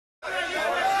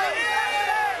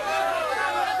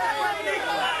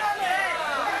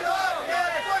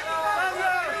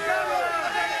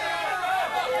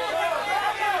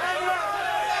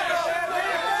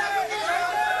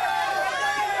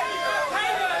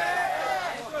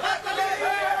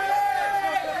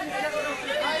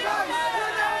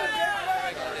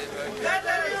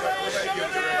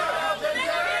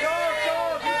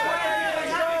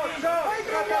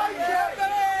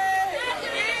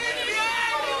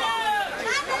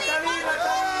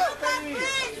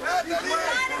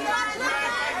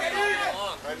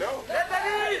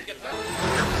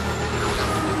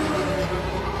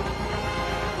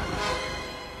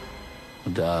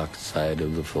The dark side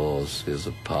of the Force is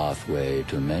a pathway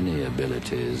to many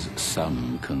abilities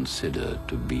some consider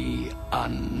to be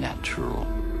unnatural.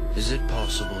 Is it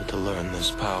possible to learn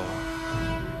this power?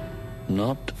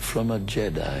 Not from a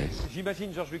Jedi.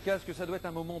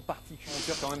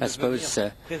 I suppose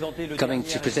coming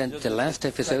to present the last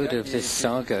episode of this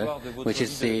saga, which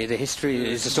is the history,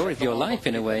 is the story of your life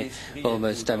in a way,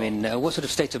 almost. I mean, what sort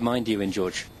of state of mind are you in,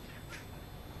 George?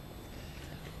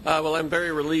 Well, I'm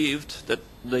very relieved that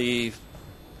they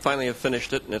finally have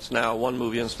finished it, and it's now one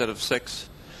movie instead of 6.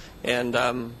 And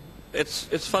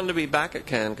it's fun to be back at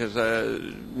Cannes, because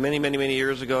many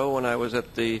years ago, when I was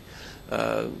at the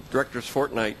Director's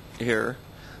Fortnight here,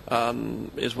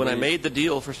 is when I made the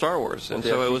deal for Star Wars. And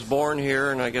so it was born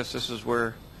here, and I guess this is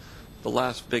where the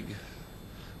last big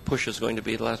push is going to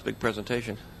be, the last big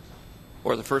presentation.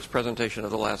 Or the first presentation of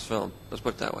the last film. Let's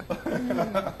put it that way.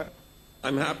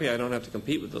 I'm happy I don't have to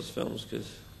compete with those films,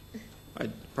 because I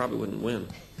probably wouldn't win.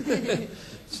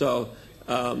 So,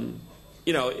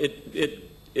 you know,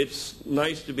 it's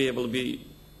nice to be able to be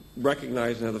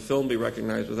recognized and have the film be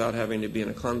recognized without having to be in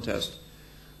a contest.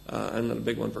 I'm not a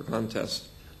big one for contests.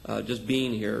 Just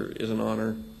being here is an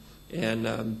honor,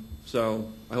 and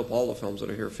so I hope all the films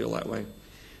that are here feel that way.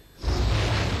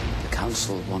 The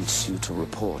Council wants you to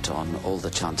report on all the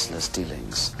Chancellor's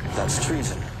dealings. That's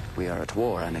treason. We are at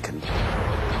war, Anakin.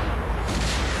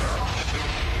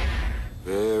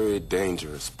 Very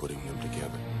dangerous putting them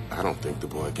together. I don't think the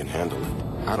boy can handle it.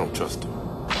 I don't trust him.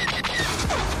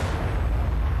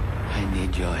 I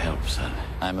need your help, son.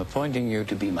 I'm appointing you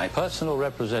to be my personal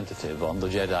representative on the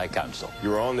Jedi Council.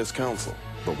 You're on this council,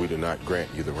 but we do not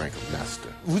grant you the rank of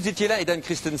master. Vous étiez là, Hayden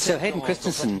Christensen. So, Hayden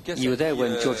Christensen, you were there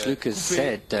when George Lucas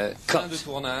said, cut.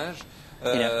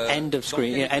 You know, end of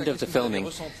screen, you know, end of the filming.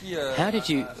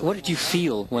 What did you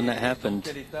feel when that happened?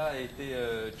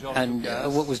 And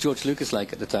what was George Lucas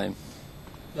like at the time?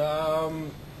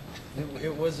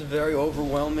 It was a very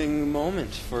overwhelming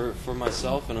moment for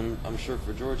myself, and I'm sure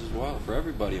for George as well, for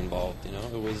everybody involved. You know,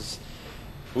 it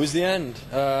was the end.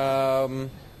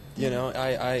 You know,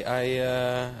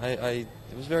 it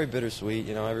was very bittersweet.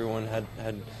 You know, everyone had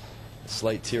a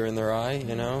slight tear in their eye.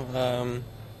 You know,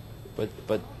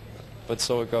 but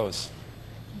so it goes.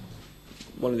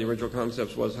 One of the original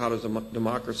concepts was, how does a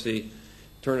democracy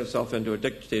turn itself into a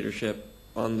dictatorship?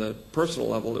 On the personal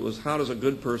level, it was, how does a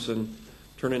good person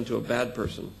turn into a bad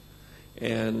person?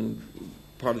 And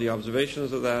part of the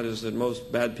observations of that is that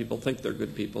most bad people think they're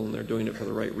good people, and they're doing it for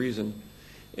the right reason.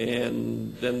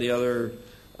 And then the other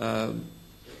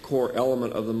core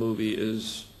element of the movie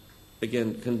is,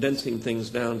 again, condensing things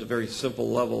down to very simple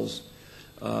levels.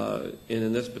 And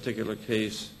in this particular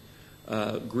case,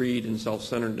 greed and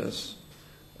self-centeredness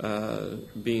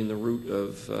being the root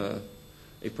of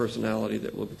a personality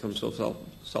that will become so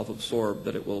self-absorbed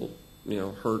that it will, you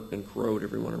know, hurt and corrode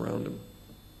everyone around him.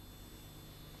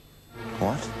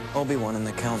 What? Obi-Wan and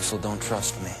the Council don't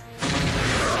trust me.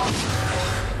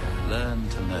 Learn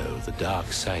to know the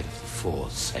dark side of the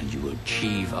Force, and you will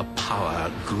achieve a power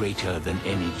greater than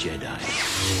any Jedi.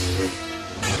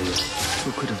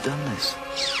 Who could have done this?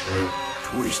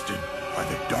 Twisted by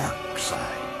the dark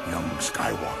side, young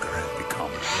Skywalker has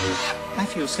become. I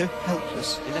feel so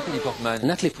helpless.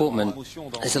 Natalie Portman,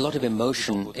 there's a lot of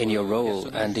emotion in your role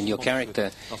and in your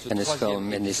character in this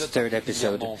film, in this third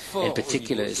episode in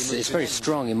particular. It's very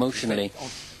strong emotionally.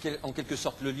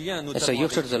 So you're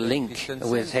sort of the link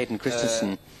with Hayden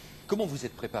Christensen. I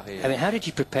mean, how did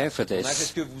you prepare for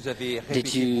this?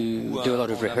 Did you do a lot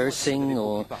of rehearsing,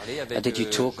 or did you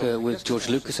talk with George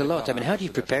Lucas a lot? I mean, how do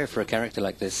you prepare for a character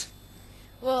like this?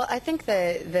 Well, I think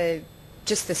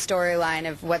just the storyline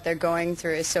of what they're going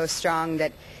through is so strong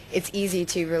that it's easy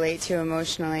to relate to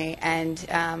emotionally. And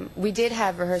we did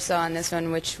have rehearsal on this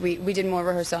one, which we did more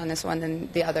rehearsal on this one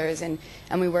than the others, and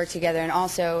we worked together. And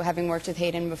also, having worked with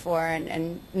Hayden before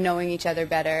and knowing each other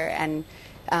better, and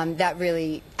that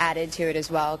really added to it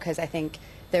as well, because I think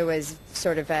there was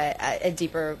sort of a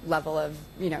deeper level of,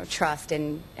 trust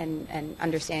and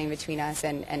understanding between us,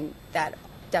 and that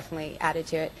definitely added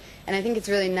to it. And I think it's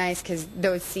really nice because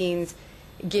those scenes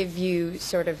give you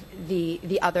sort of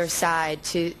the other side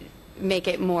to make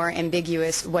it more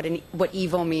ambiguous what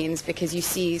evil means, because you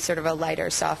see sort of a lighter,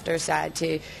 softer side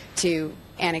to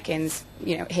Anakin's,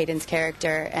 Hayden's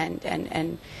character,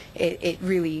 and it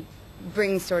really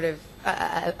brings sort of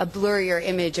a blurrier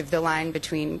image of the line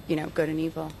between, good and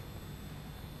evil.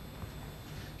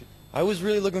 I was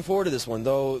really looking forward to this one,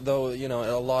 though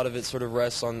a lot of it sort of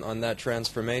rests on that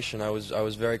transformation. I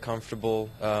was very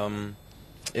comfortable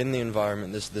in the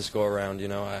environment this go around.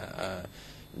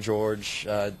 George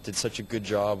did such a good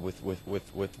job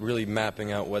with really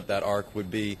mapping out what that arc would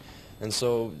be, and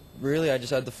so really I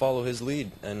just had to follow his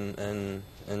lead and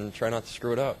try not to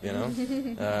screw it up,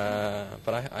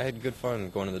 But I had good fun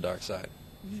going to the dark side.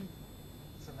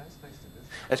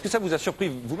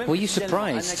 Were you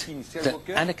surprised that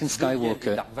Anakin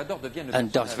Skywalker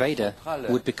and Darth Vader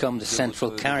would become the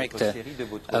central character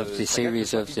of the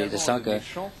series of the saga?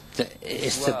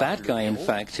 It's the bad guy, in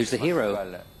fact, who's the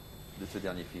hero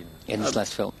in this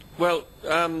last film. Well,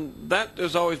 that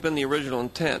has always been the original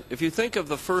intent. If you think of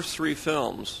the first 3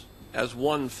 films as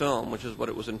one film, which is what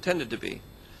it was intended to be,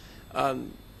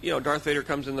 Darth Vader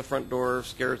comes in the front door,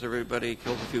 scares everybody,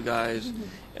 kills a few guys,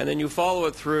 and then you follow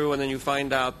it through, and then you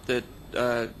find out that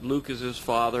Luke is his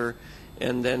father,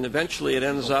 and then eventually it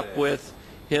ends up with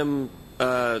him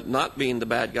not being the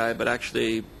bad guy, but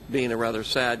actually being a rather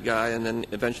sad guy, and then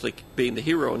eventually being the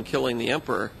hero and killing the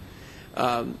Emperor.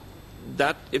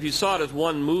 That, if you saw it as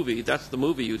one movie, that's the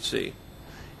movie you'd see.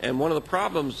 And one of the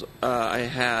problems I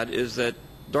had is that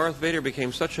Darth Vader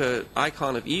became such an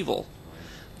icon of evil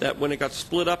that when it got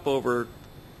split up over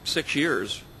 6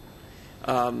 years,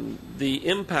 the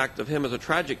impact of him as a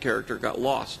tragic character got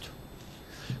lost.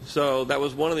 So that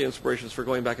was one of the inspirations for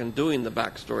going back and doing the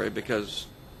backstory, because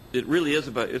it really is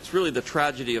it's really the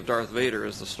tragedy of Darth Vader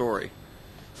is the story.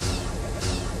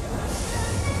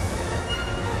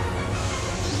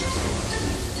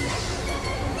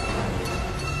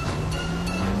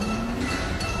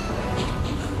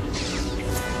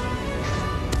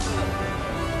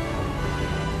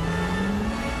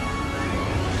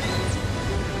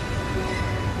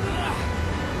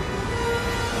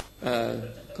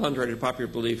 Contrary to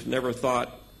popular belief, never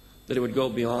thought that it would go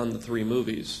beyond the 3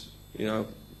 movies.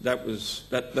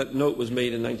 That note was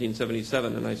made in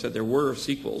 1977, and I said there were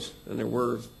sequels, and there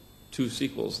were 2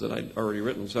 sequels that I'd already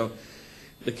written. So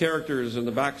the characters and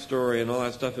the backstory and all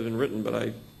that stuff had been written, but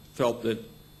I felt that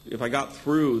if I got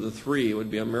through the 3, it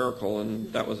would be a miracle,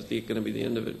 and that was going to be the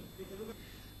end of it.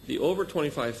 The over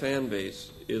 25 fan base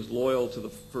is loyal to the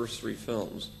first 3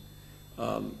 films.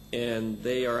 And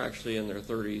they are actually in their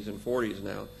 30s and 40s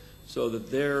now, so that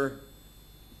they're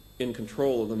in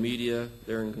control of the media,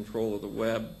 they're in control of the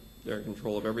web, they're in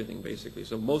control of everything, basically.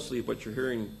 So mostly what you're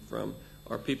hearing from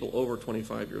are people over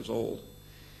 25 years old.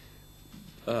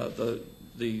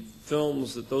 The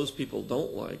films that those people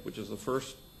don't like, which is the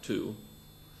first 2,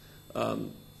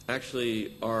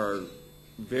 actually are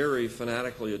very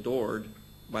fanatically adored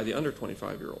by the under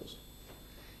 25-year-olds.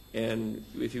 And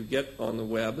if you get on the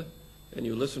web and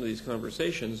you listen to these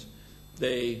conversations,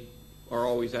 they are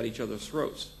always at each other's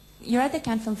throats. You're at the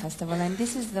Cannes Film Festival, and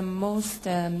this is the most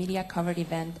media-covered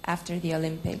event after the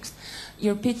Olympics.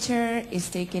 Your picture is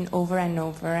taken over and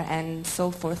over and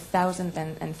sold for thousands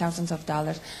and thousands of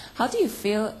dollars. How do you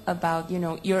feel about,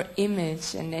 your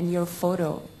image and your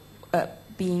photo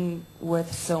being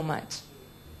worth so much?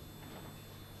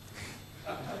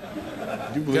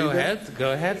 Go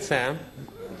ahead, Sam.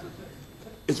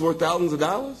 It's worth thousands of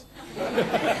dollars?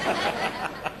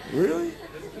 Really?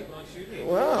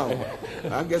 Wow.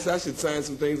 I guess I should sign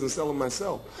some things and sell them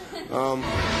myself. You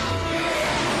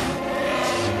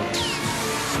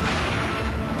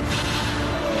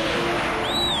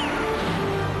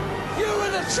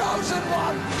were the chosen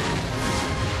one!